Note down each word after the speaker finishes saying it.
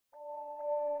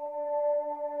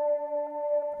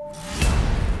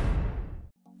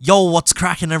Yo, what's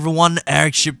cracking everyone?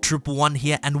 Ericship 111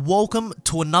 here, and welcome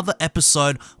to another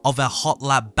episode of our Hot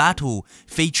Lap Battle,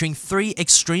 featuring three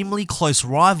extremely close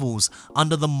rivals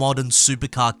under the modern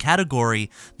supercar category: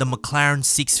 the McLaren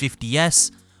 650S,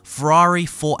 Ferrari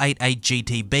 488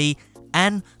 GTB,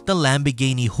 and the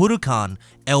Lamborghini Huracan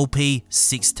LP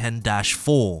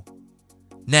 610-4.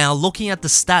 Now, looking at the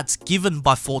stats given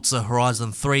by Forza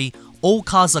Horizon 3, all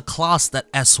cars are classed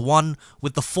at S1,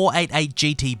 with the 488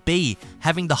 GTB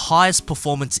having the highest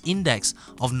performance index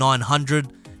of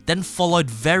 900, then followed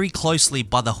very closely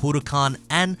by the Huracan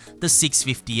and the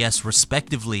 650S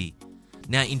respectively.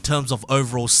 Now, in terms of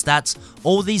overall stats,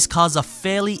 all these cars are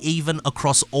fairly even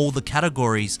across all the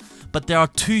categories, but there are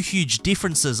two huge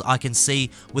differences I can see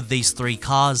with these three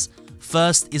cars.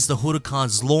 First is the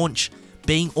Huracan's launch.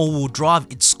 Being all-wheel drive,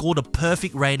 it scored a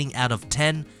perfect rating out of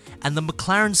 10, and the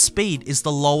McLaren speed is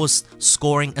the lowest,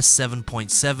 scoring a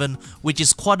 7.7, which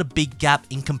is quite a big gap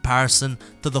in comparison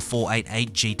to the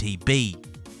 488 GTB.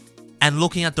 And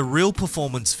looking at the real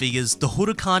performance figures, the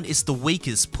Huracan is the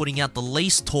weakest, putting out the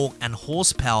least torque and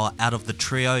horsepower out of the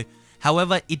trio.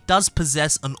 However, it does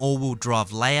possess an all-wheel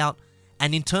drive layout,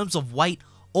 and in terms of weight,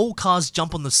 all cars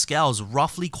jump on the scales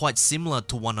roughly quite similar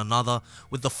to one another,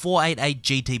 with the 488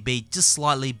 GTB just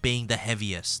slightly being the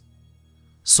heaviest.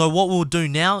 So what we'll do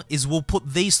now is we'll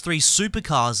put these three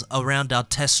supercars around our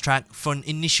test track for an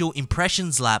initial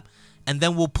impressions lap, and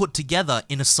then we'll put together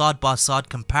in a side-by-side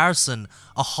comparison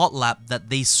a hot lap that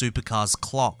these supercars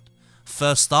clocked.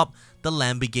 First up, the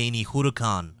Lamborghini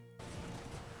Huracan.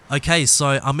 Okay,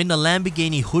 so I'm in the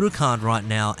Lamborghini Huracan right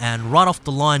now, and right off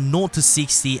the line, 0 to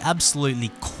 60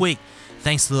 absolutely quick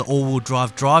thanks to the all-wheel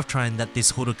drive drivetrain that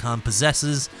this Huracan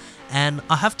possesses. And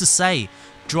I have to say,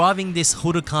 driving this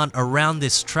Huracan around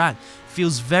this track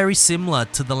feels very similar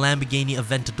to the Lamborghini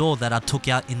Aventador that I took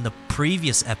out in the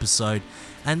previous episode,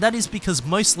 and that is because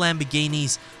most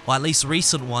Lamborghinis, or at least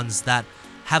recent ones that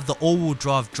have the all-wheel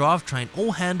drive drivetrain,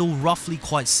 all handle roughly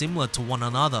quite similar to one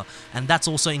another, and that's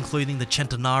also including the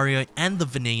Centenario and the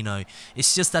Veneno.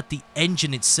 It's just that the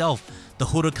engine itself, the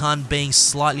Huracan being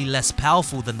slightly less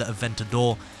powerful than the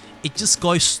Aventador, it just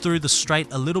goes through the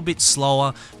straight a little bit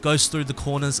slower, goes through the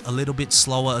corners a little bit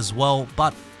slower as well,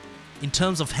 but in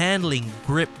terms of handling,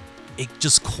 grip, it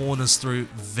just corners through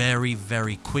very,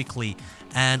 very quickly.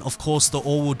 And of course, the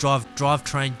all-wheel drive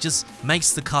drivetrain just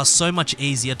makes the car so much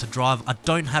easier to drive. I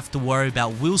don't have to worry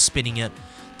about wheel spinning it.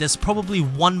 There's probably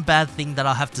one bad thing that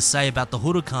I have to say about the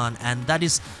Huracan, and that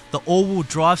is the all-wheel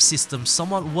drive system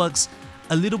somewhat works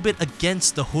a little bit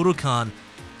against the Huracan,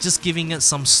 just giving it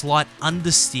some slight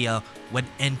understeer when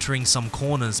entering some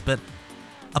corners. But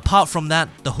apart from that,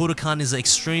 the Huracan is an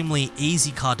extremely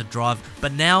easy car to drive.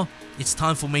 But now it's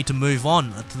time for me to move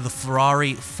on to the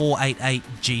Ferrari 488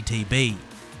 GTB.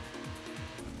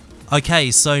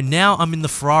 Okay, so now I'm in the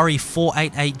Ferrari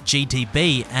 488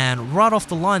 GTB, and right off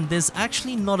the line, there's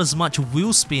actually not as much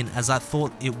wheel spin as I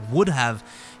thought it would have,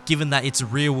 given that it's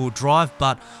rear wheel drive.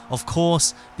 But of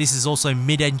course, this is also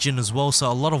mid-engine as well, so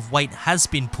a lot of weight has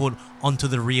been put onto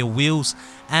the rear wheels.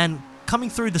 And coming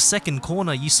through the second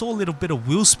corner, you saw a little bit of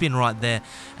wheel spin right there,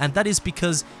 and that is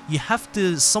because you have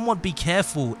to somewhat be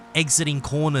careful exiting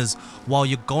corners while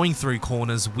you're going through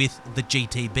corners with the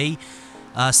GTB,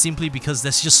 simply because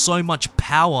there's just so much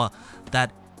power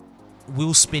that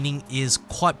wheel spinning is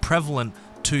quite prevalent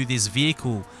to this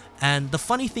vehicle. And the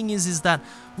funny thing is that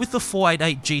with the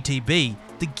 488 GTB,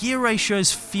 the gear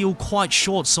ratios feel quite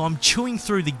short, so I'm chewing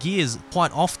through the gears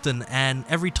quite often, and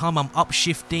every time I'm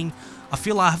upshifting, I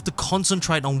feel like I have to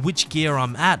concentrate on which gear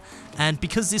I'm at. And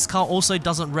because this car also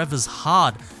doesn't rev as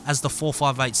hard as the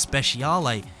 458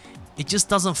 Speciale, it just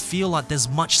doesn't feel like there's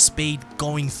much speed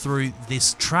going through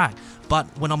this track. But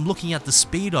when I'm looking at the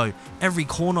speedo, every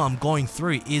corner I'm going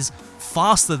through is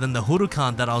faster than the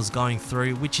Huracan that I was going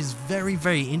through, which is very,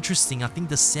 very interesting. I think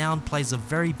the sound plays a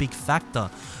very big factor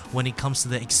when it comes to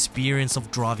the experience of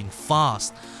driving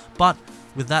fast. But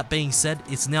with that being said,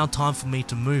 it's now time for me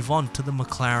to move on to the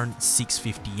McLaren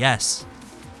 650S.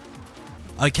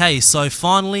 Okay, so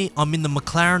finally, I'm in the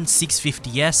McLaren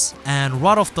 650S, and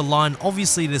right off the line,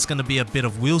 obviously there's going to be a bit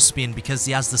of wheel spin because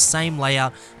it has the same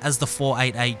layout as the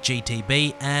 488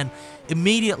 GTB, and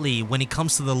immediately when it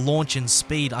comes to the launch and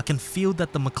speed, I can feel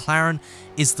that the McLaren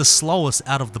is the slowest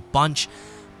out of the bunch.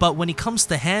 But when it comes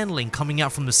to handling, coming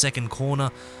out from the second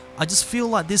corner, I just feel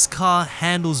like this car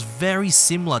handles very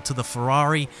similar to the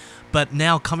Ferrari. But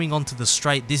now coming onto the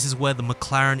straight, this is where the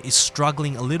McLaren is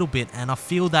struggling a little bit, and I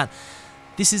feel that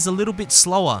this is a little bit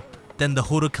slower than the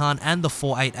Huracan and the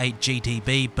 488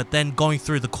 GTB, but then going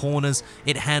through the corners,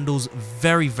 it handles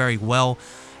very, very well.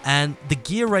 and the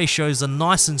gear ratios are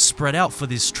nice and spread out for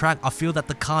this track. I feel that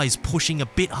the car is pushing a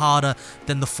bit harder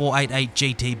than the 488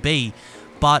 GTB,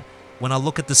 but when I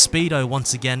look at the speedo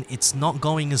once again, it's not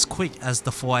going as quick as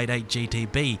the 488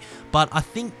 GTB, but I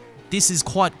think this is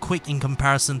quite quick in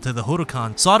comparison to the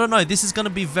Huracan. So I don't know, this is going to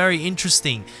be very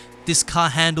interesting. This car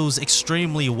handles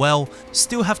extremely well.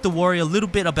 Still have to worry a little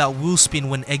bit about wheel spin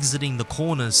when exiting the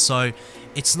corners, so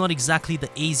it's not exactly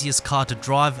the easiest car to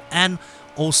drive, and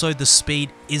also the speed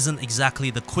isn't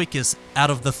exactly the quickest out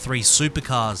of the 3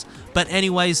 supercars. But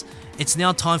anyways, it's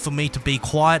now time for me to be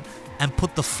quiet and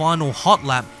put the final hot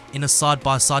lap in a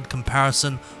side-by-side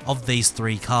comparison of these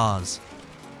 3 cars.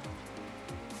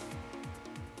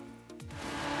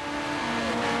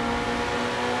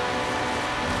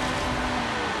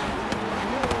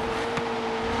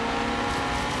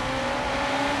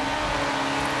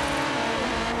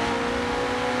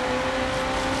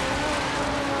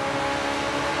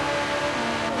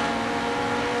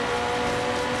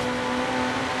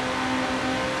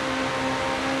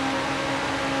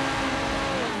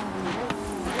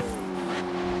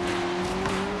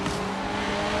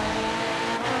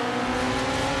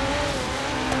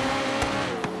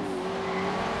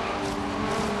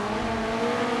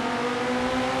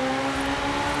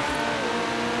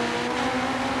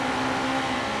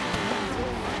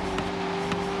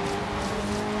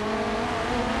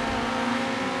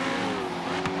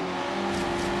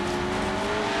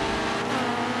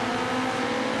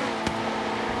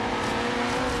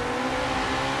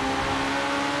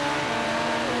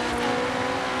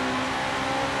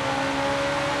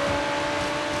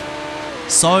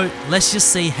 So let's just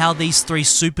see how these 3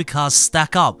 supercars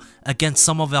stack up against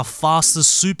some of our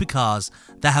fastest supercars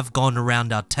that have gone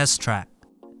around our test track.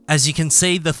 As you can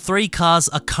see, the 3 cars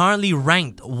are currently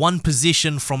ranked 1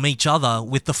 position from each other,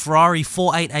 with the Ferrari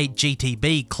 488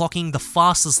 GTB clocking the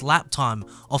fastest lap time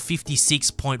of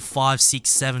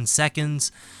 56.567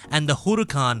 seconds, and the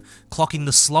Huracan clocking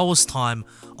the slowest time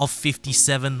of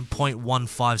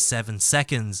 57.157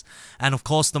 seconds. And of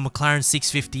course the McLaren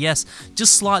 650S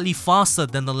just slightly faster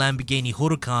than the Lamborghini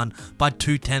Huracan by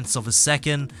 0.2 of a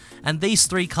second, and these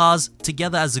 3 cars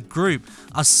together as a group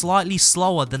are slightly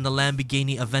slower than the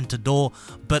Lamborghini Aventador,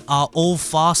 but are all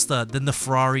faster than the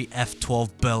Ferrari F12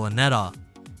 Berlinetta.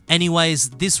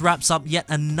 Anyways, this wraps up yet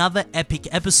another epic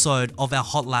episode of our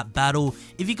hot lap battle.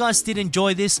 If you guys did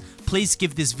enjoy this, please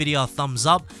give this video a thumbs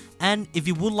up, and if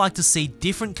you would like to see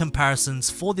different comparisons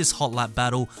for this hot lap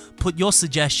battle, put your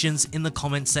suggestions in the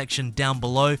comment section down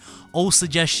below. All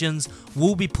suggestions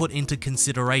will be put into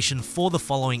consideration for the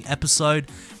following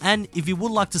episode, and if you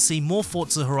would like to see more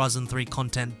Forza Horizon 3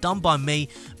 content done by me,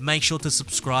 make sure to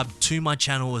subscribe to my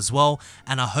channel as well,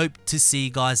 and I hope to see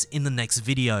you guys in the next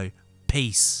video.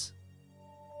 Peace.